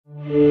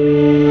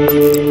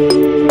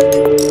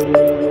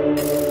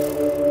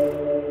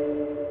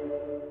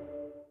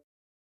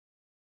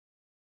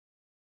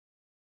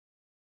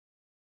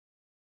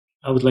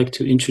I would like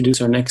to introduce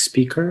our next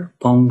speaker,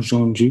 Peng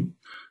Zhongju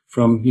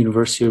from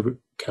University of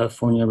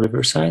California,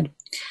 Riverside.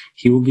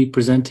 He will be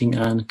presenting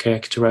on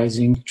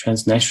characterizing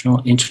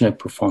transnational internet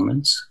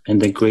performance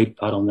and the great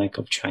bottleneck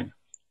of China.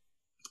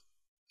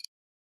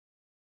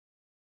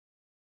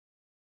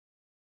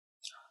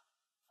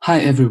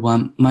 Hi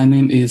everyone, my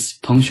name is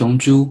Peng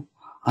Zhongju.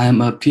 I am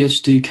a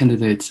PhD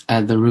candidate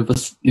at the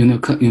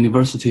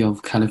University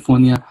of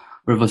California,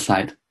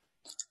 Riverside.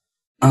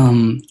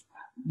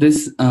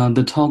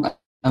 The talk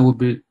I will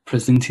be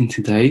presenting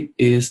today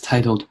is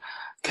titled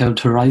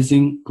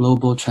Characterizing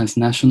Global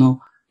Transnational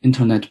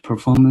Internet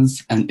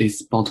Performance and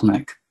its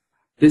Bottleneck.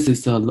 This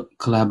is a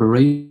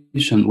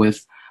collaboration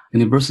with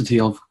University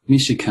of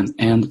Michigan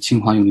and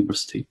Tsinghua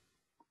University.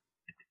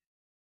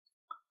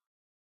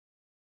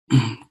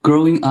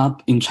 Growing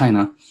up in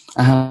China,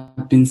 I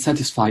have been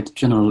satisfied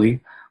generally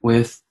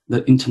with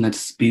the internet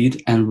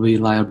speed and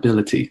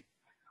reliability.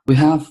 We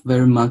have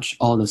very much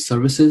all the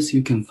services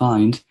you can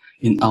find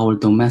in our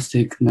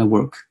domestic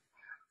network.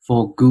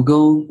 For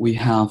Google, we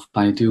have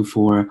Baidu.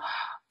 For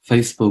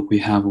Facebook, we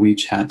have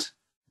WeChat.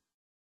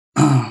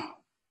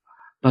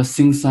 But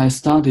since I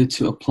started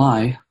to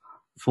apply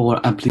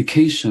for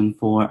application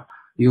for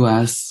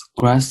US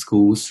grad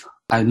schools,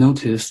 I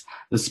noticed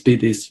the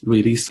speed is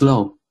really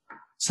slow.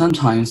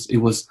 Sometimes it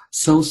was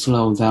so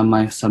slow that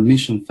my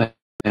submission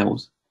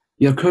failed.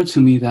 It occurred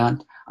to me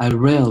that I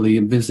rarely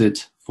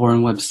visit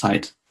foreign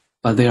websites,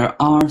 but there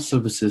are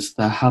services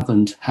that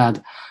haven't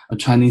had a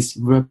Chinese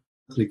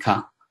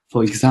replica.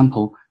 For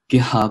example,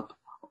 GitHub,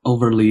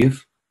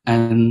 Overleaf,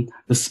 and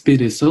the speed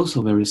is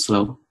also very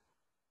slow.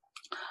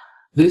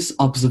 This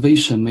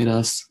observation made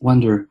us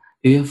wonder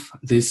if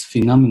this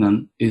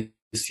phenomenon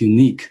is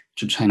unique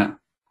to China.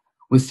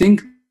 We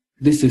think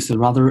this is a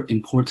rather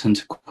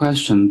important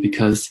question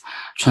because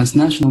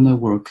transnational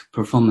network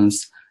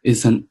performance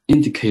is an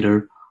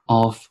indicator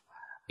of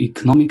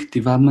economic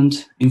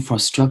development,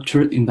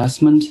 infrastructure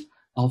investment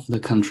of the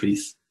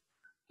countries,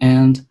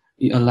 and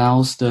it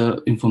allows the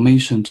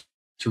information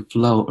to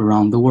flow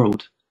around the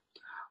world.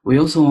 We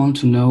also want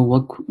to know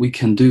what we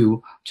can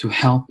do to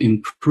help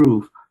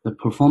improve the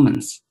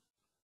performance.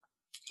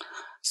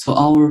 So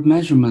our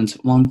measurement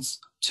wants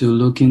to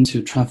look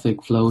into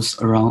traffic flows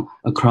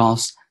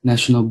across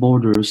national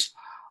borders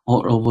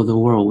all over the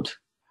world.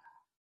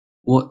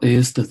 What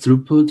is the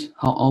throughput?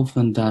 How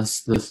often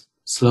does the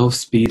slow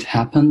speed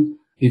happen,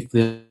 if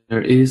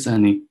there is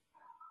any?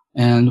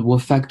 And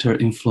what factor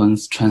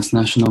influence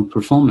transnational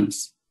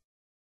performance?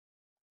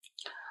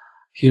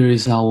 Here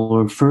is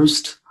our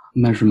first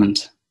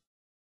measurement.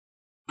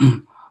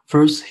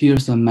 First,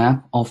 here's a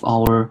map of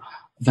our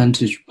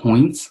vantage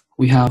points.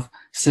 We have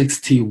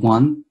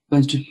 61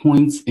 vantage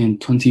points in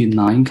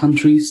 29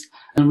 countries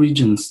and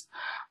regions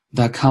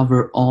that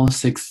cover all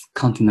 6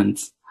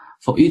 continents.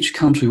 For each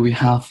country, we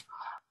have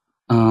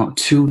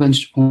 2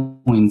 vantage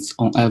points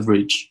on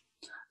average.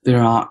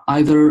 There are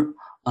either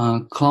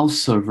a cloud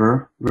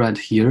server, red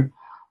here,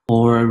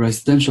 or a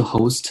residential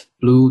host,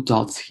 blue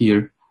dots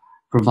here,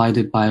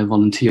 provided by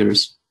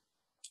volunteers.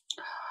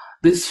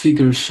 This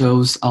figure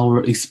shows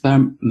our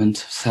experiment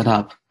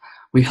setup.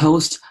 We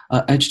host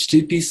a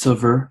HTTP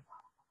server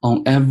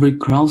on every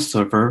cloud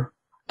server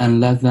and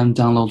let them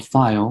download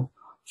file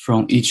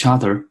from each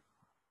other,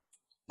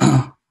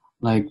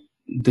 like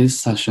this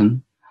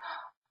session.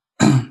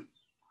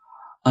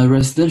 A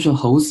residential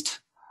host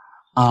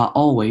are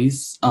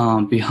always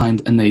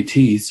behind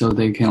NAT, so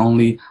they can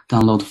only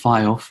download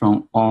file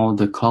from all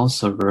the cloud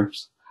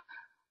servers.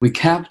 We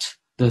kept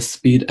the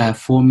speed at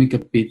 4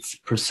 megabits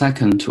per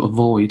second to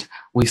avoid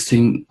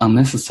wasting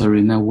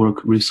unnecessary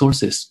network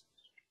resources.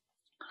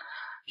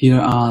 Here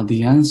are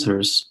the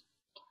answers.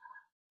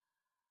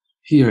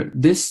 Here,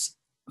 this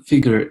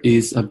figure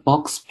is a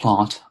box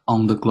plot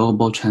on the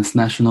global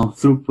transnational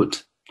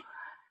throughput.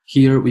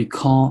 Here we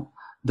call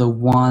the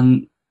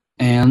one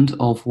end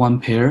of one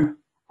pair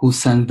who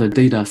send the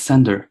data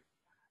sender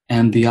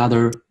and the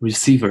other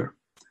receiver.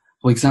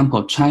 For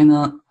example,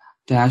 China-others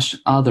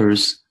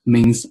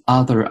means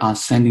other are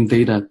sending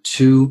data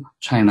to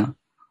China,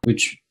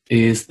 which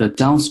is the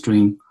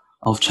downstream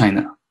of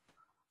China.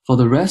 For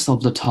the rest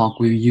of the talk,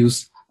 we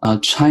use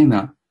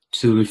China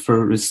to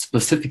refer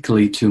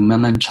specifically to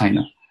mainland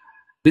China.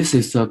 This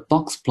is a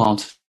box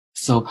plot,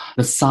 so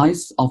the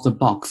size of the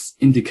box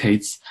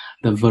indicates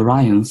the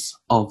variance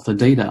of the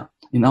data.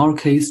 In our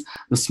case,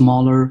 the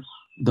smaller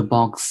the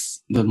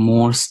box, the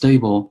more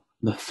stable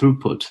the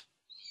throughput.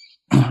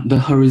 The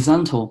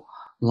horizontal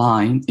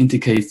line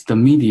indicates the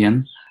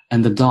median,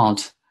 and the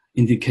dot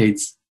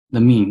indicates the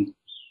mean.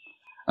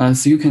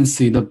 As you can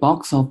see, the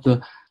box of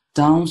the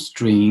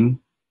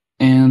downstream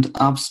and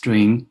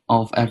upstream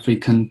of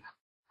African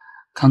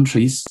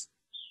countries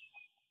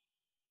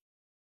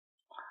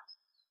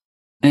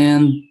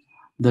and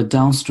the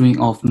downstream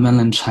of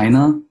mainland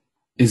China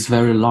is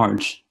very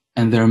large,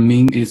 and their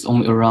mean is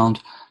only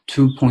around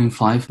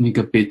 2.5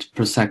 megabit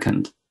per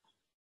second.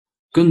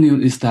 Good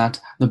news is that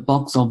the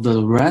box of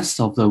the rest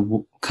of the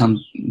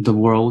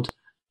world,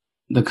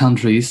 the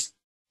countries,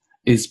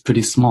 is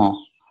pretty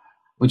small.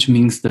 which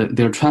means that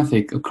their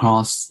traffic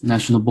across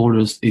national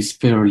borders is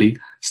fairly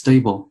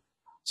stable.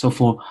 So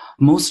for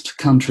most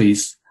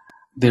countries,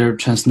 their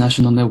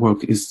transnational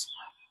network is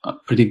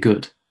pretty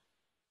good.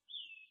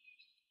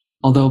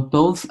 Although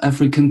both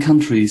African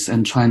countries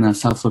and China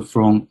suffer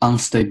from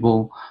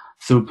unstable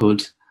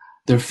throughput,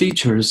 their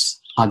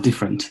features are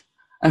different.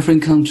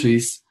 African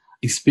countries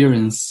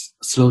experience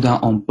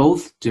slowdown on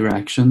both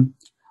directions,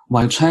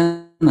 while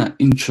China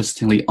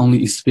interestingly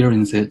only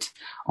experienced it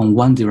on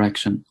one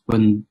direction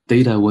when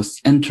data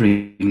was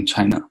entering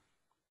China.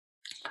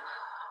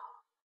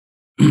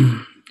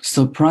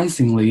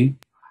 Surprisingly,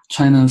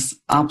 China's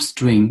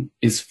upstream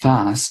is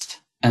fast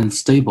and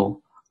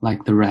stable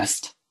like the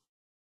rest.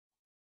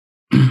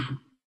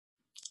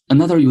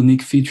 Another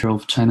unique feature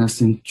of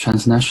China's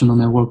transnational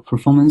network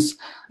performance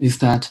is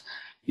that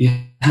it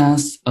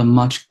has a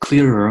much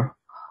clearer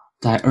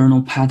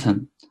diurnal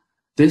pattern.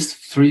 These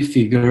three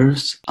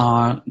figures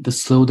are the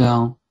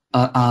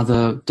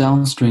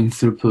downstream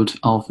throughput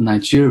of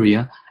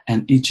Nigeria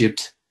and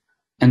Egypt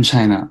and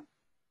China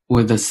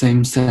with the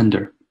same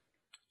sender.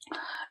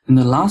 In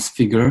the last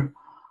figure,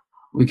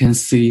 we can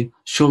see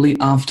shortly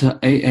after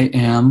 8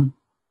 a.m.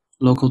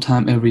 local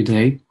time every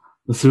day,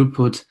 the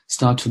throughput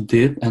starts to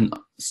dip and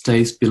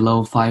stays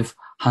below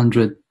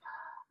 500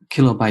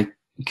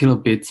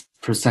 kilobits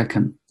per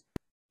second.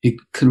 It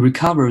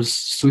recovers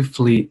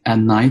swiftly at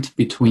night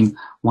between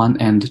 1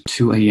 and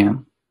 2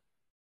 a.m.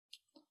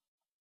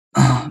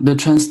 The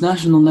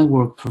transnational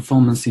network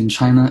performance in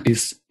China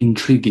is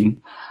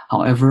intriguing.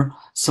 However,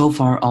 so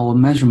far our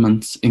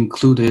measurements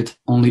included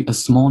only a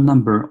small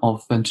number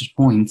of vantage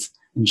points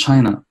in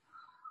China.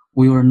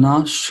 We are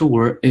not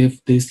sure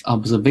if this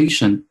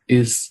observation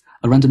is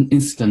a random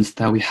incident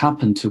that we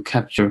happen to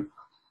capture.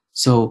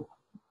 So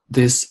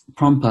this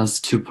prompts us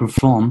to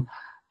perform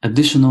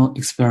additional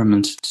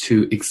experiments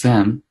to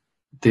examine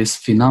this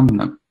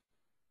phenomenon.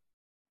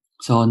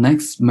 So our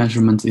next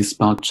measurement is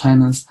about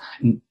China's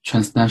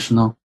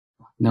transnational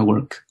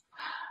network.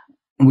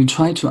 We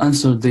try to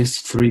answer these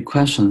three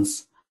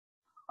questions.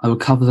 I will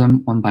cover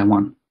them one by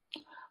one.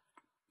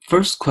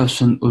 First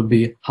question would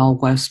be, how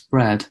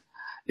widespread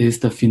is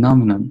the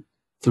phenomenon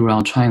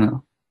throughout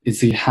China?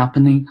 Is it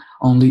happening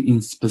only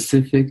in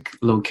specific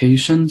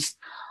locations?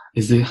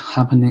 Is it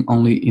happening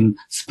only in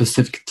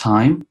specific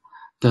time?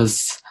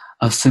 Does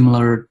a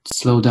similar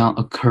slowdown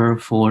occur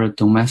for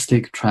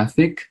domestic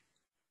traffic?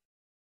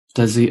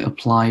 Does it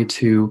apply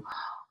to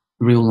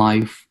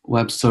real-life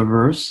web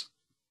servers?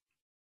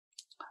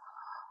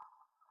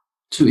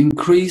 To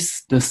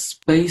increase the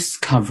space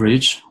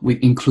coverage,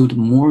 we include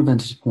more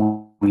vantage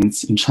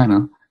points in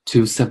China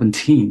to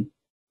 17,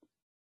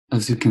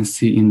 as you can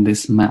see in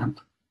this map.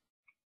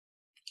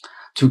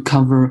 To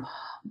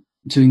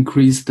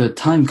increase the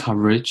time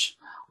coverage,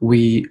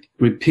 we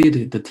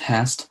repeated the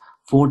test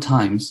 4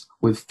 times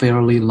with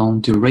fairly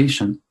long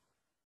duration.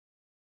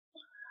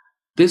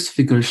 This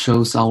figure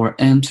shows our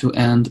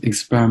end-to-end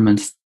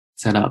experiment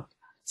setup.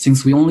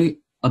 Since we only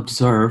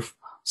observe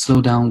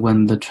slowdown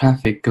when the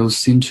traffic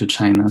goes into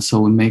China, so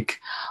we make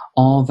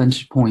all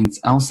vantage points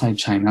outside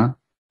China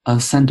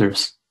as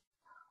senders,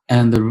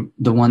 and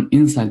the one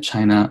inside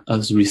China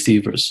as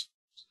receivers.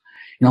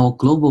 In our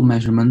global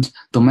measurement,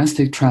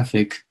 domestic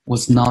traffic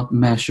was not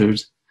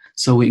measured,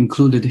 so we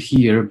included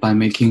here by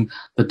making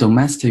the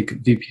domestic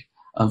VP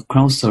of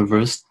crowd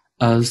servers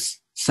as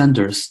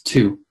senders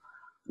too.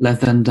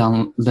 Let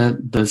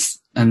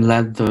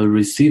the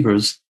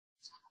receivers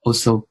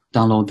also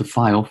download the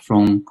file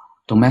from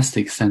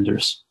domestic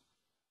senders.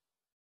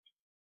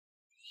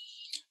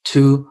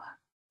 To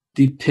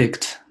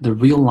depict the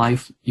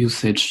real-life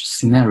usage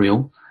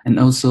scenario and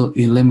also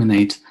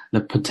eliminate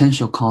the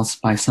potential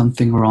caused by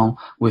something wrong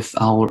with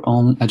our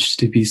own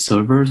HTTP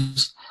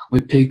servers, we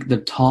pick the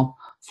top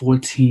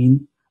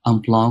 14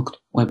 unblocked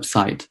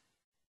websites.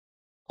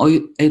 All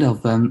 8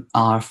 of them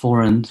are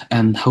foreign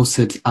and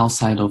hosted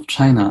outside of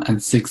China,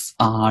 and 6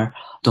 are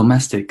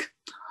domestic.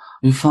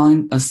 We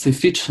find a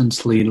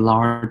sufficiently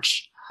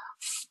large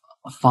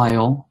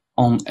file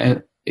on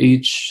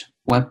each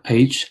web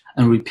page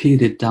and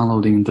repeated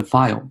downloading the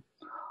file.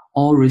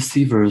 All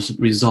receivers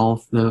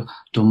resolve the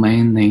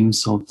domain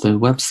names of the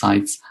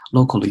websites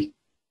locally.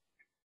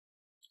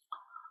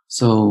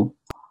 So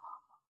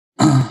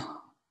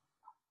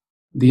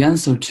the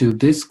answer to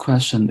this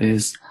question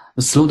is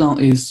the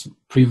slowdown is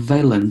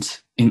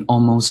prevalent in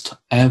almost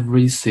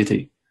every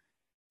city.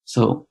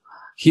 So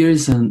here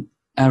is an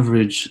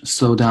average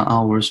slowdown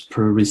hours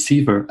per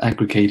receiver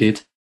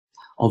aggregated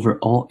over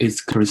all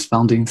its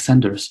corresponding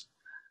senders.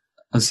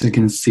 As you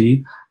can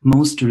see,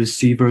 most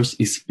receivers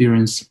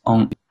experience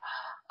on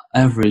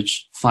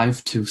average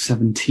 5 to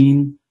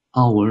 17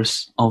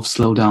 hours of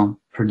slowdown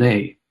per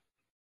day.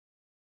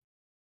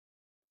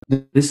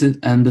 The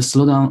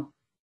slowdown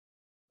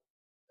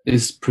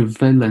is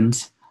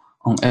prevalent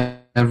on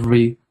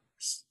every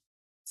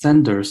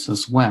senders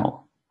as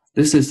well.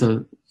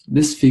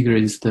 This figure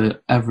is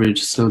the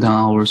average slowdown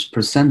hours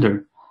per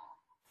sender.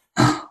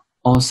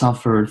 All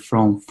suffer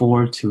from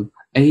 4 to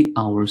 8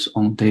 hours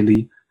on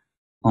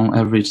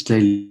average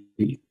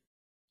daily.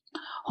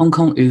 Hong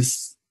Kong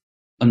is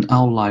an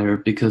outlier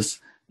because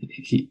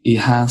it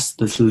has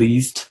the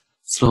least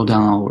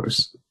slowdown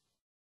hours.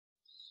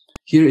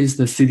 Here is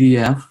the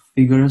CDF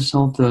figures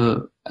of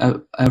the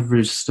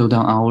average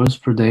slowdown hours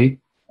per day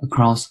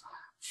across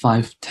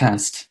 5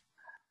 tests.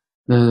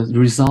 The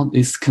result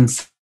is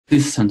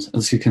consistent.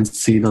 As you can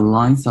see, the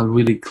lines are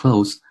really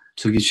close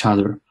to each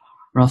other.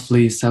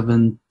 Roughly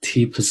 70%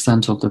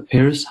 of the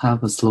pairs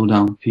have a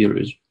slowdown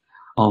period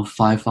of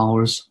 5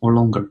 hours or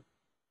longer.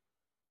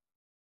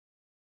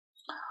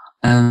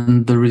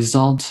 And the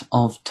result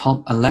of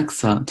top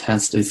Alexa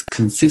test is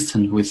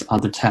consistent with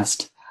other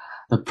tests.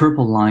 The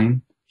purple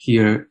line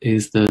here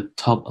is the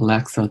top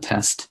Alexa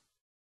test.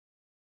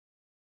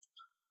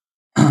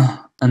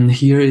 And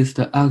here is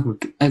the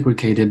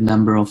aggregated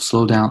number of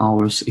slowdown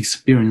hours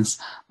experienced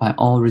by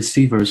all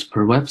receivers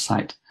per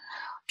website.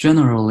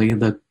 Generally,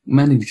 the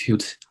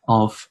magnitude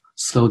of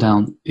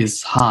slowdown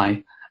is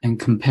high and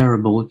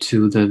comparable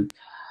to the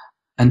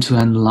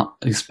end-to-end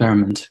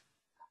experiment.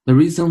 The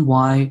reason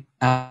why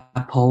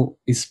Apple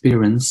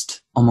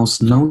experienced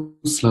almost no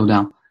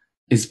slowdown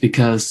is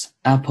because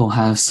Apple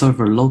has a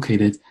server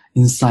located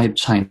inside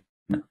China.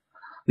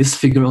 This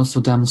figure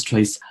also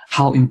demonstrates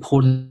how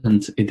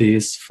important it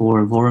is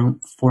for a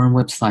foreign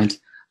website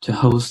to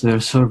host their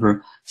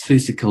server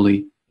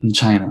physically in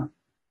China.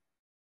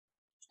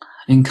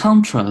 In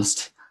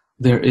contrast,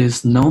 there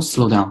is no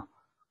slowdown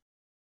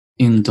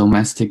in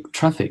domestic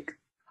traffic.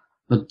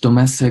 The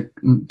domestic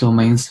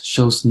domains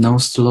shows no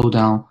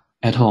slowdown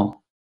at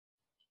all.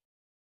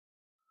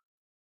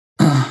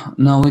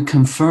 Now we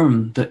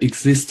confirm the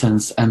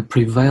existence and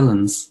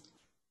prevalence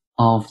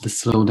of the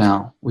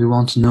slowdown. We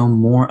want to know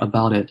more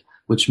about it,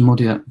 which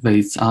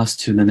motivates us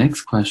to the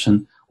next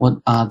question: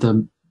 what are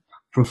the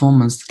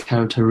performance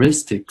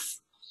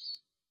characteristics?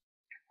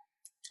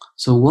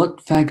 So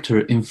what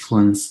factor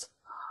influence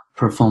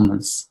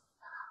performance?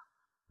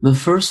 The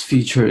first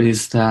feature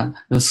is that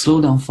the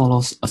slowdown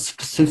follows a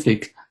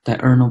specific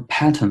diurnal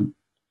pattern.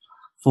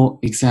 For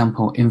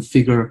example, in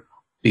figure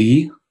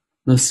B,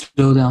 the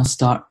slowdown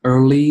starts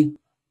early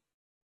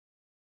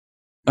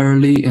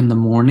in the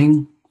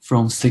morning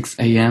from 6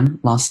 a.m.,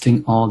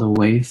 lasting all the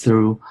way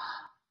through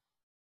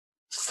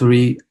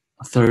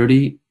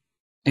 3:30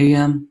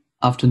 a.m.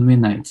 after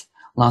midnight,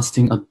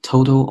 lasting a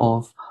total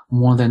of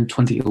more than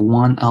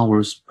 21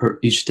 hours per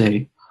each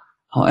day.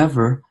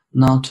 However,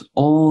 not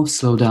all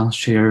slowdowns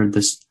share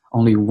this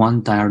only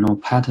one diurnal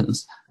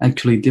patterns.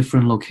 Actually,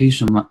 different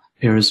location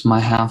pairs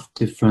might have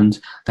different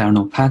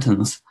diurnal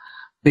patterns.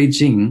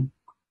 Beijing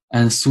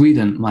and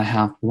Sweden might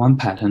have one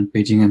pattern.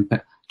 Beijing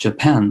and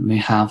Japan may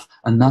have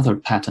another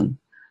pattern.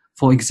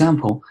 For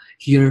example,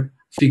 here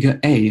figure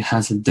A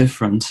has a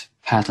different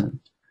pattern.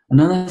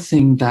 Another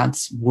thing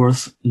that's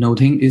worth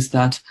noting is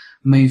that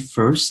May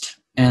 1st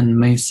and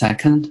May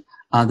 2nd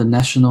are the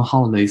national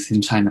holidays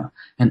in China,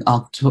 and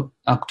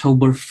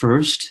October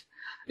 1st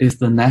is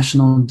the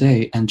National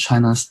Day and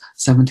China's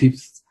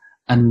 70th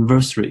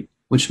anniversary,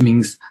 which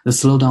means the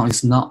slowdown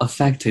is not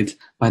affected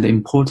by the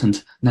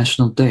important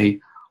national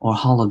day or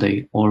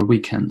holiday or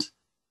weekend.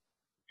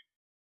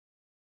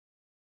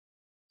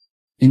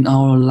 In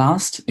our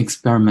last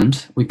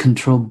experiment, we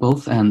control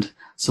both ends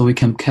so we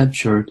can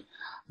capture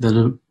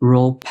the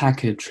raw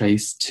packet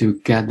trace to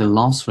get the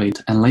loss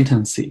rate and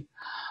latency.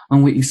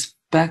 When we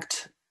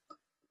expect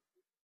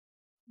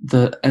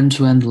the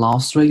end-to-end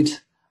loss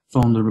rate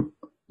from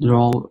the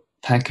raw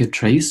packet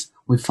trace,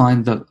 we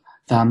find that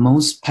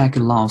most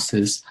packet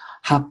losses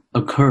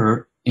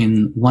occur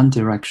in one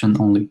direction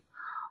only,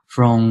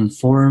 from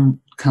foreign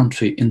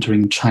country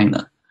entering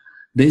China.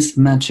 This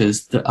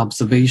matches the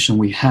observation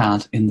we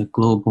had in the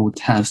global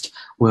test,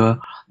 where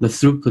the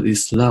throughput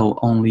is slow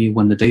only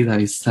when the data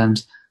is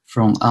sent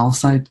from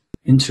outside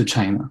into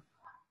China.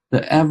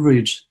 The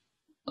average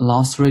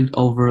loss rate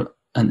over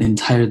an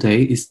entire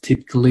day is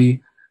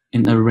typically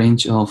in a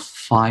range of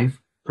 5%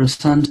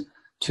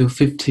 to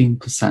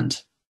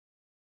 15%.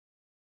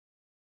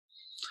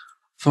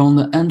 From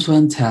the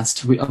end-to-end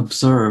test, we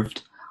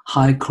observed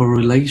high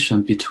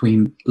correlation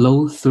between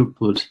low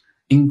throughput,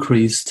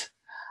 increased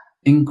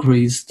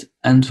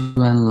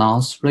end-to-end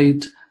loss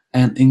rate,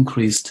 and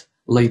increased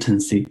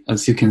latency,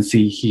 as you can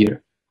see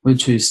here,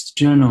 which is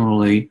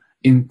generally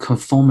in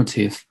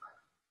conformity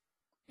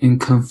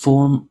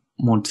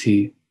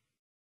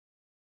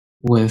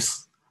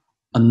with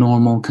a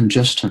normal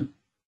congestion.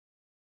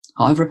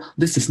 However,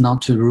 this is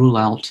not to rule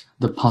out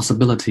the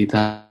possibility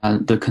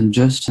that the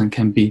congestion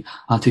can be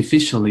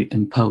artificially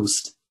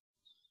imposed,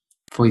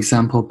 for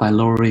example, by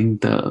lowering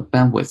the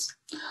bandwidth.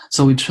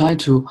 So we try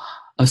to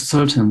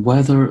ascertain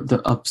whether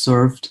the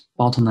observed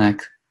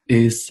bottleneck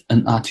is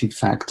an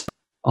artifact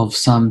of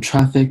some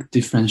traffic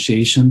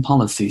differentiation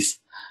policies.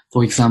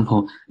 For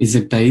example, is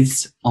it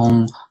based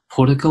on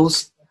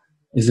protocols?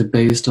 Is it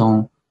based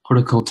on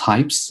protocol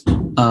types,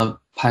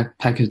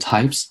 packet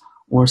types,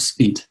 or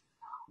speed?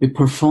 We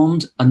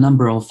performed a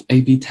number of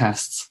A/B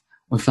tests.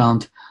 We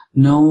found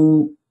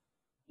no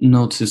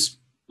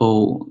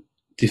noticeable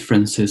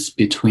differences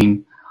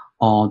between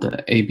all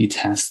the A/B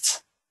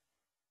tests.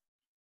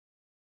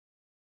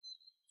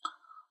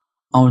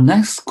 Our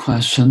next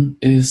question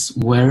is,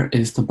 where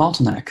is the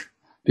bottleneck?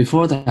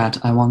 Before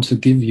that, I want to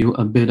give you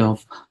a bit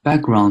of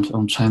background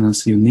on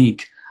China's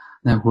unique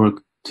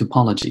network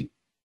topology.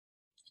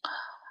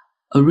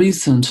 A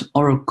recent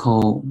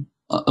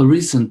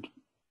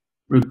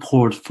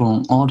report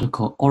from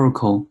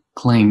Oracle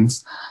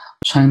claims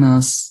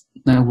China's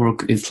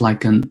network is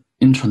like an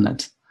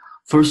intranet.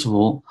 First of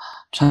all,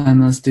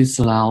 China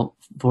disallowed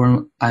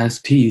foreign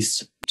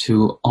ISPs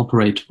to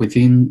operate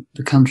within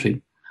the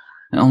country,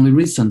 and only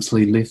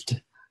recently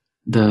lifted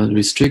the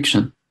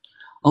restriction.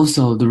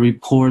 Also, the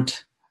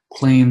report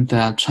claimed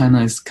that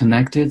China is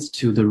connected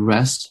to the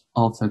rest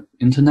of the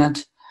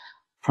internet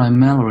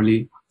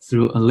primarily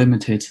through a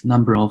limited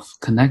number of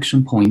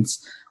connection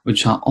points,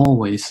 which are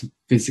always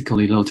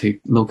physically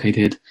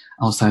located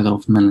outside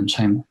of mainland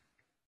China.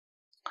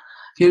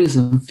 Here is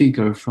a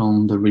figure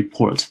from the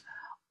report.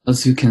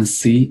 As you can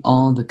see,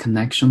 all the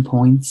connection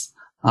points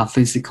are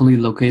physically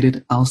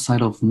located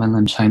outside of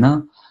mainland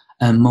China,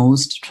 and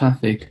most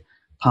traffic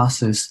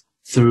passes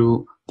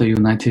through the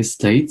United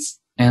States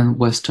and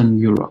Western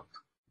Europe.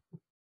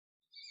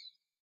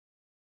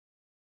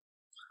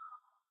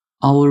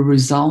 Our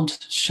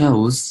result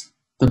shows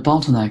the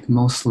bottleneck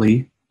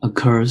mostly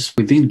occurs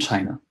within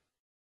China.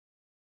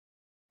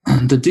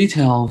 The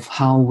detail of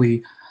how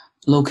we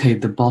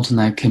locate the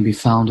bottleneck can be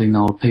found in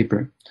our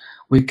paper.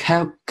 We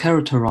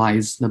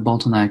characterize the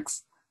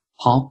bottlenecks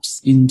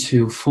hops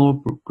into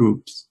 4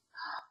 groups.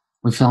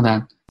 We found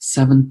that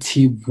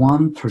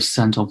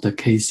 71% of the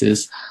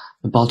cases,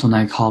 the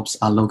bottleneck hops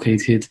are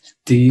located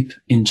deep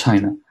in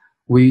China,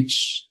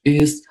 which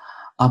is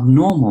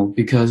abnormal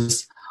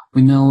because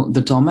we know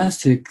the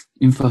domestic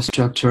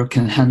infrastructure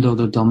can handle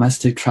the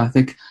domestic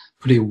traffic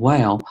pretty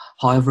well.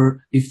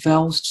 However, it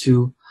fails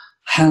to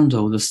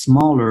handle the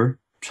smaller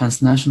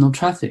transnational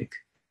traffic.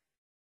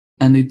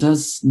 And it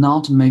does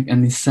not make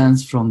any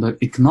sense from the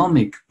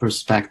economic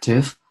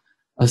perspective,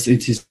 as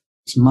it is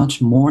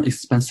much more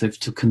expensive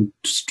to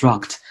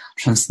construct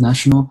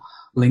transnational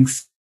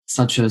links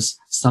such as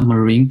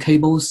submarine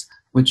cables,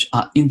 which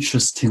are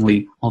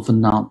interestingly often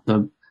not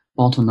the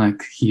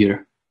bottleneck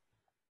here.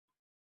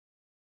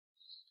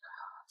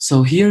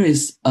 So here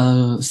is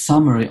a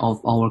summary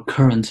of our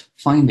current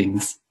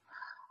findings.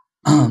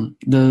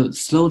 The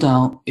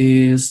slowdown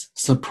is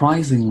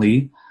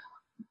surprisingly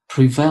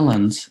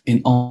prevalent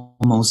in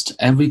almost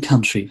every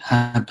country,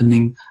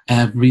 happening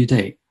every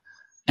day,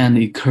 and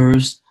it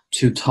occurs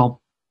to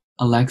top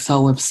Alexa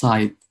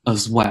website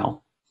as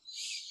well.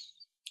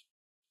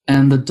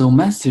 And the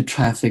domestic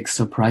traffic,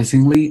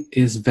 surprisingly,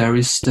 is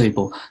very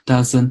stable,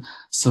 doesn't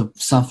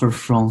suffer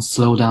from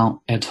slowdown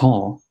at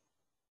all.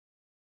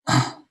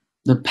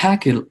 The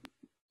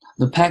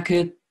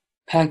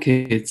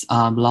packets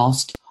are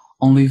lost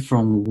only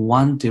from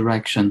one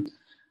direction,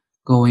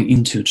 going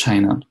into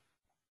China.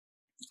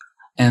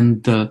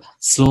 And the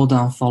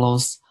slowdown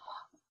follows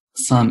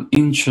some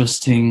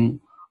interesting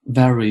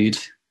varied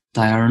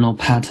diurnal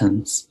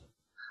patterns.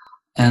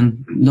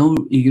 And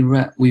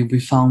we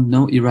found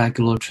no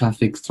irregular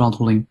traffic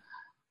throttling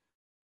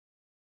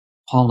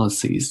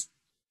policies.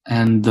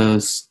 And the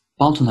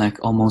bottleneck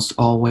almost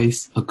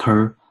always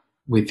occur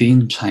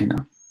within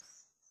China.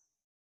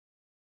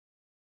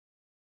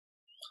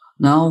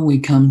 Now we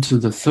come to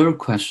the third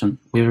question,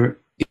 where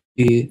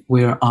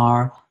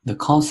are the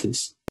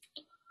causes?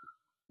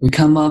 We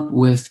come up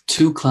with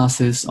 2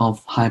 classes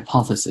of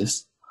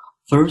hypotheses.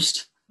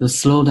 First, the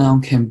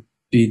slowdown can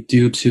be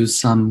due to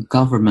some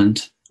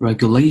government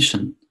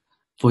regulation,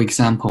 for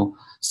example,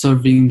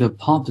 serving the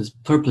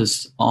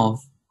purpose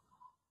of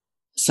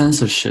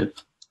censorship.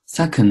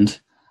 Second,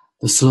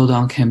 the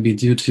slowdown can be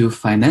due to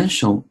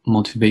financial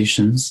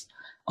motivations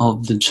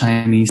of the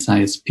Chinese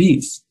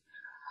ISPs,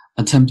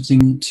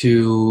 attempting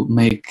to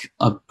make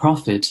a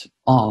profit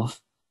off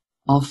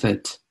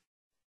it.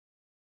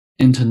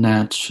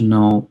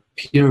 International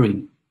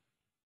peering.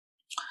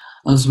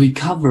 As we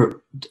covered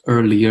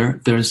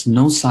earlier, there is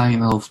no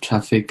sign of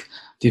traffic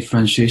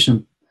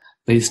differentiation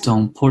based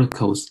on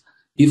protocols,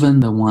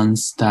 even the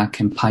ones that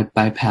can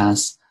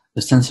bypass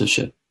the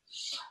censorship.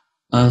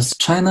 As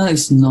China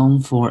is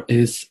known for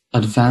its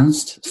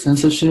advanced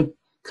censorship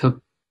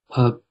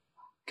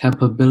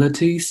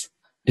capabilities,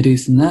 it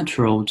is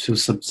natural to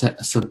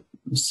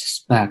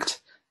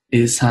suspect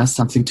it has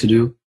something to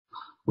do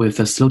with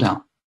the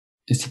slowdown,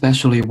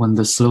 especially when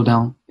the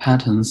slowdown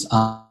patterns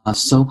are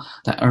so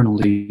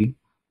diurnally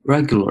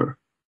regular.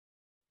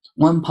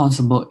 One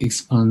possible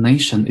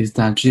explanation is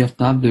that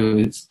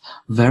GFW is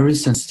very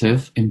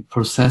sensitive in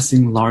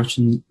processing large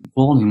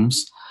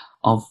volumes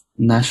of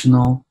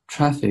national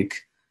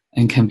traffic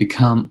and can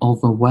become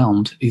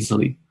overwhelmed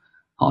easily.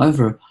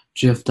 However,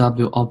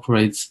 GFW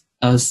operates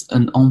as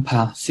an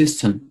on-path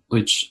system,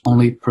 which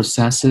only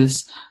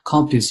processes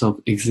copies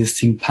of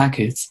existing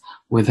packets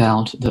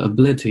without the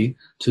ability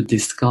to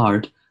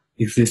discard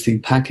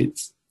existing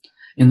packets.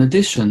 In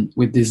addition,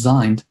 we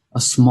designed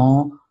a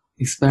small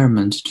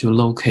experiment to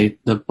locate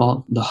the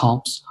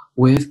hops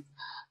with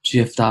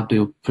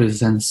GFW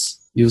presence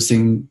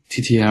using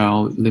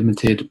TTL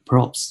limited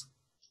probes.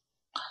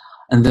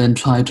 and then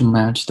try to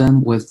match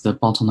them with the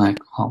bottleneck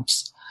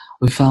hops.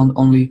 We found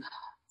only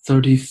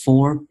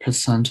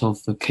 34%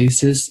 of the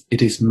cases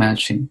it is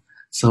matching,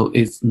 so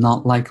it's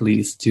not likely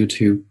it's due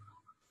to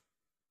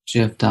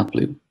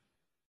GFW.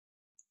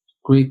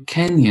 Greek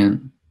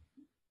Canon,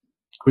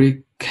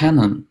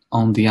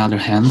 on the other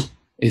hand,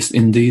 is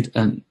indeed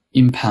an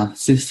impact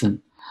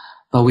system,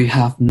 but we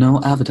have no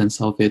evidence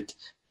of it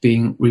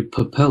being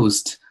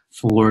repurposed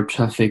for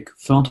traffic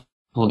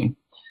throttling.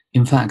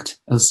 In fact,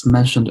 as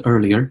mentioned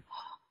earlier,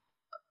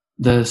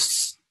 the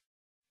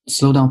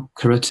slowdown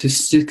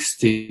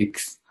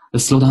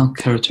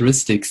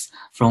characteristics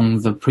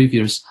from the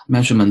previous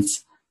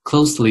measurements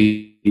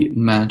closely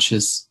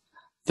matches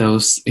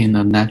those in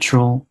a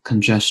natural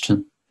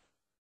congestion.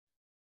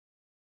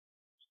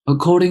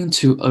 According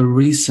to a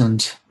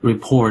recent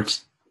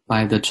report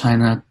by the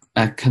China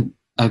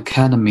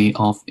Academy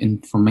of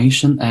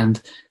Information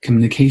and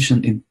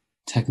Communication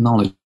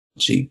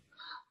Technology,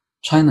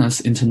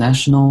 China's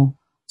international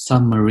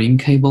submarine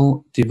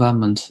cable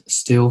development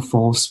still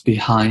falls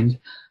behind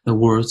the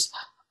world's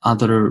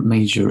other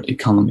major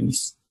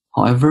economies.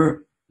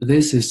 However,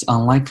 this is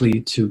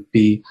unlikely to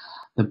be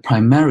the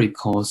primary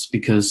cause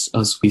because,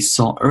 as we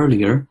saw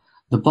earlier,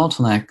 the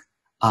bottlenecks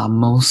are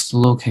most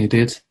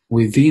located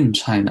within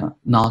China,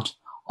 not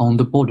on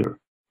the border.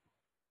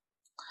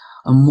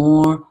 A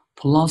more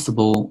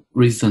plausible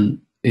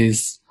reason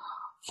is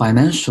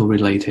financial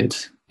related.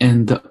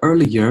 In the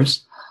early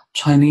years,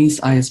 Chinese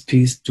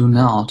ISPs do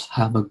not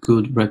have a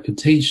good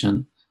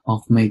reputation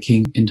of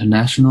making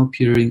international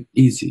peering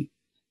easy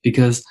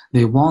because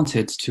they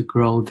wanted to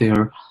grow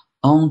their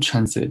own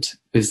transit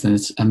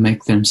business and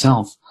make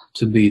themselves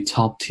to be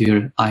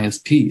top-tier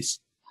ISPs.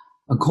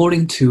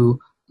 According to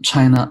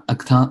China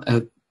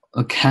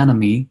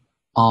Academy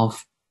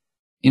of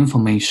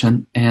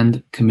Information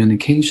and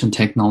Communication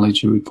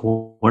Technology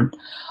report,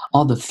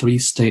 all the 3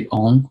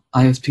 state-owned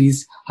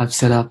ISPs have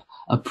set up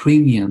a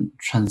premium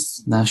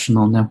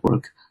transnational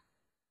network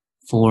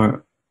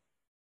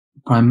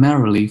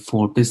primarily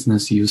for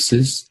business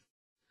uses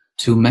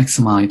to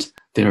maximize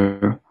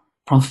their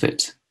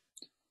profit.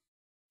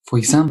 For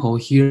example,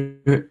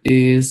 here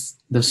is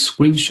the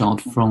screenshot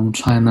from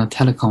China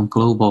Telecom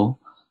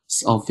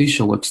Global's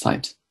official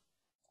website.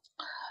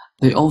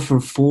 They offer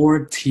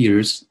 4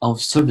 tiers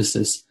of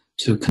services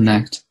to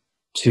connect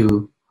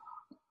to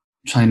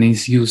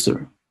Chinese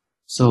user.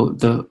 So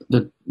the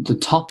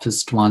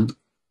toppest one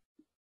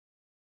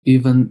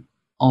even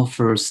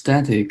offers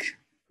static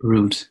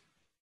route.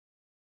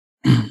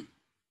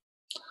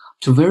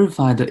 To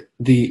verify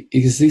the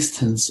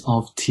existence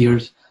of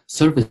tiered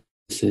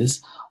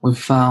services, we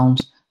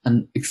found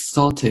an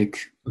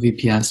exotic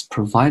VPS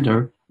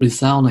provider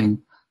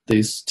reselling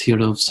these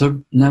tiered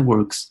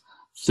networks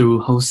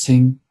through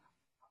hosting,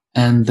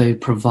 and they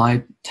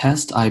provide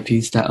test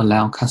IPs that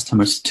allow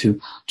customers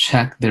to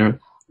check their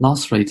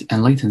loss rate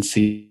and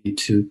latency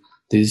to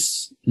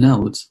these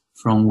nodes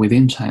from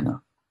within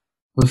China.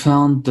 We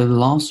found the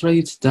loss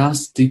rate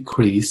does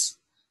decrease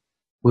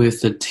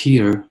with the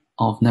tier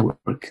of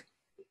network.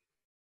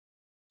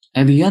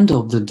 At the end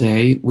of the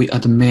day, we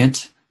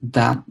admit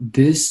that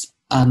this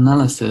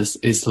analysis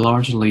is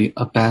largely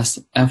a best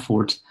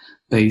effort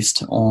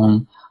based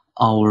on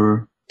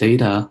our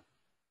data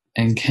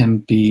and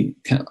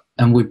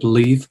and we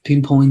believe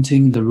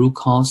pinpointing the root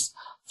cause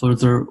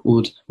further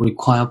would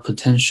require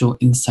potential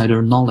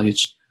insider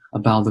knowledge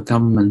about the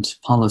government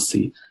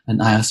policy and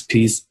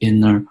ISP's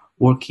inner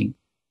working.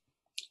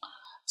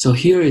 So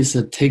here is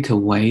a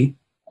takeaway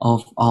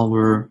of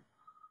our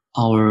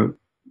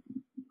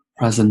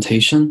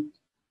presentation.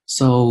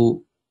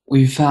 So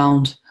we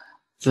found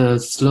the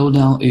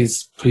slowdown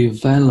is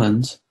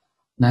prevalent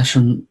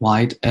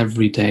nationwide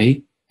every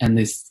day, and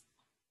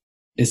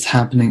is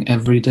happening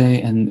every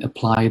day and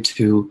applied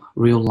to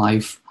real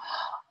life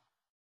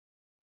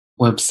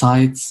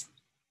websites.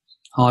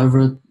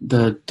 However,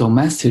 the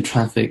domestic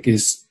traffic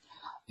is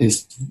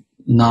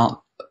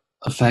not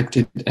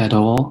affected at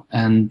all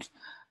and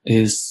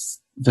is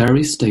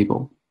very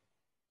stable.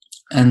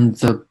 And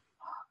the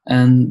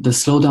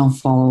slowdown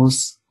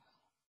follows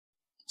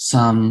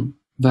some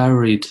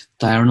varied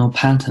diurnal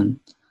pattern,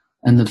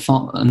 and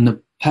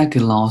the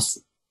packet loss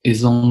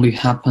is only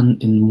happen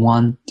in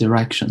one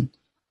direction.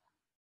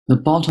 The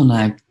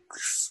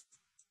bottlenecks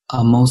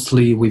are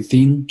mostly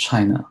within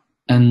China,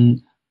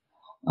 and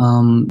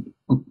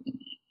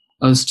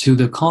as to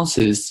the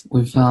causes,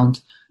 we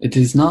found it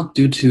is not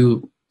due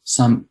to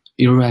some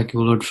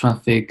irregular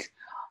traffic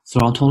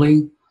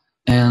throttling,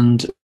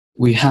 and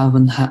we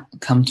haven't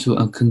come to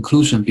a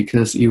conclusion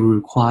because it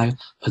requires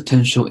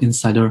potential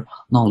insider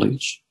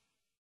knowledge.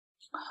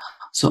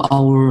 So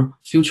our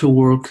future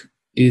work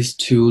is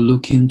to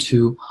look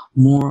into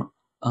more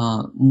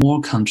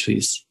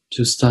countries,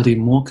 to study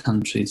more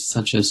countries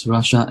such as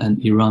Russia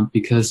and Iran,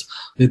 because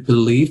we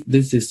believe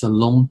this is a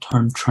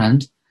long-term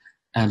trend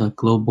at a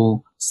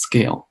global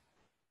scale.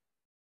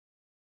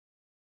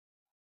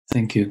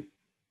 Thank you.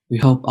 We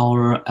hope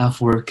our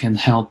effort can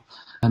help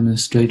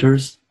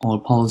administrators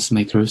or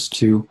policymakers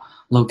to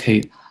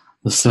locate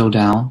the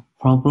slowdown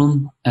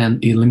problem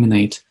and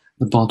eliminate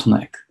the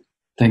bottleneck.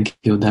 Thank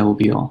you. That will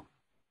be all.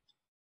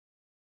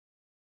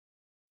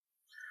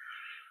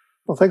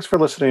 Well, thanks for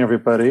listening,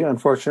 everybody.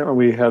 Unfortunately,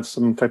 we had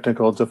some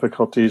technical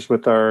difficulties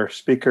with our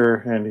speaker,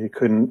 and he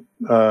couldn't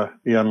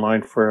be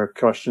online for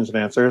questions and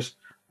answers.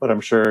 But I'm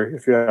sure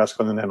if you ask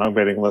on the NANOG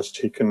waiting list,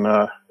 he can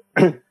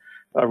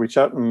reach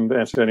out and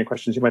answer any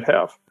questions you might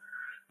have.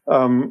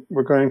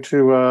 We're going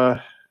to,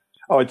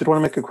 I did want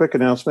to make a quick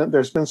announcement.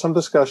 There's been some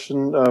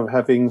discussion of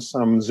having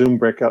some Zoom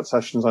breakout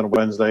sessions on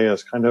Wednesday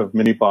as kind of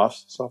mini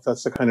boss. So if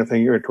that's the kind of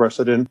thing you're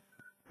interested in,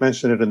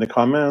 mention it in the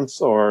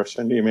comments or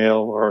send an email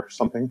or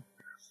something,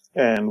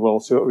 and we'll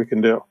see what we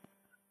can do.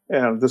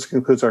 And this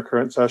concludes our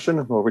current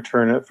session. We'll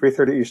return at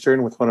 3:30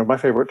 Eastern with one of my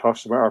favorite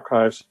talks from our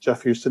archives,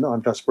 Jeff Houston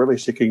on Desperately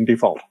Seeking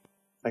Default.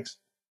 Thanks.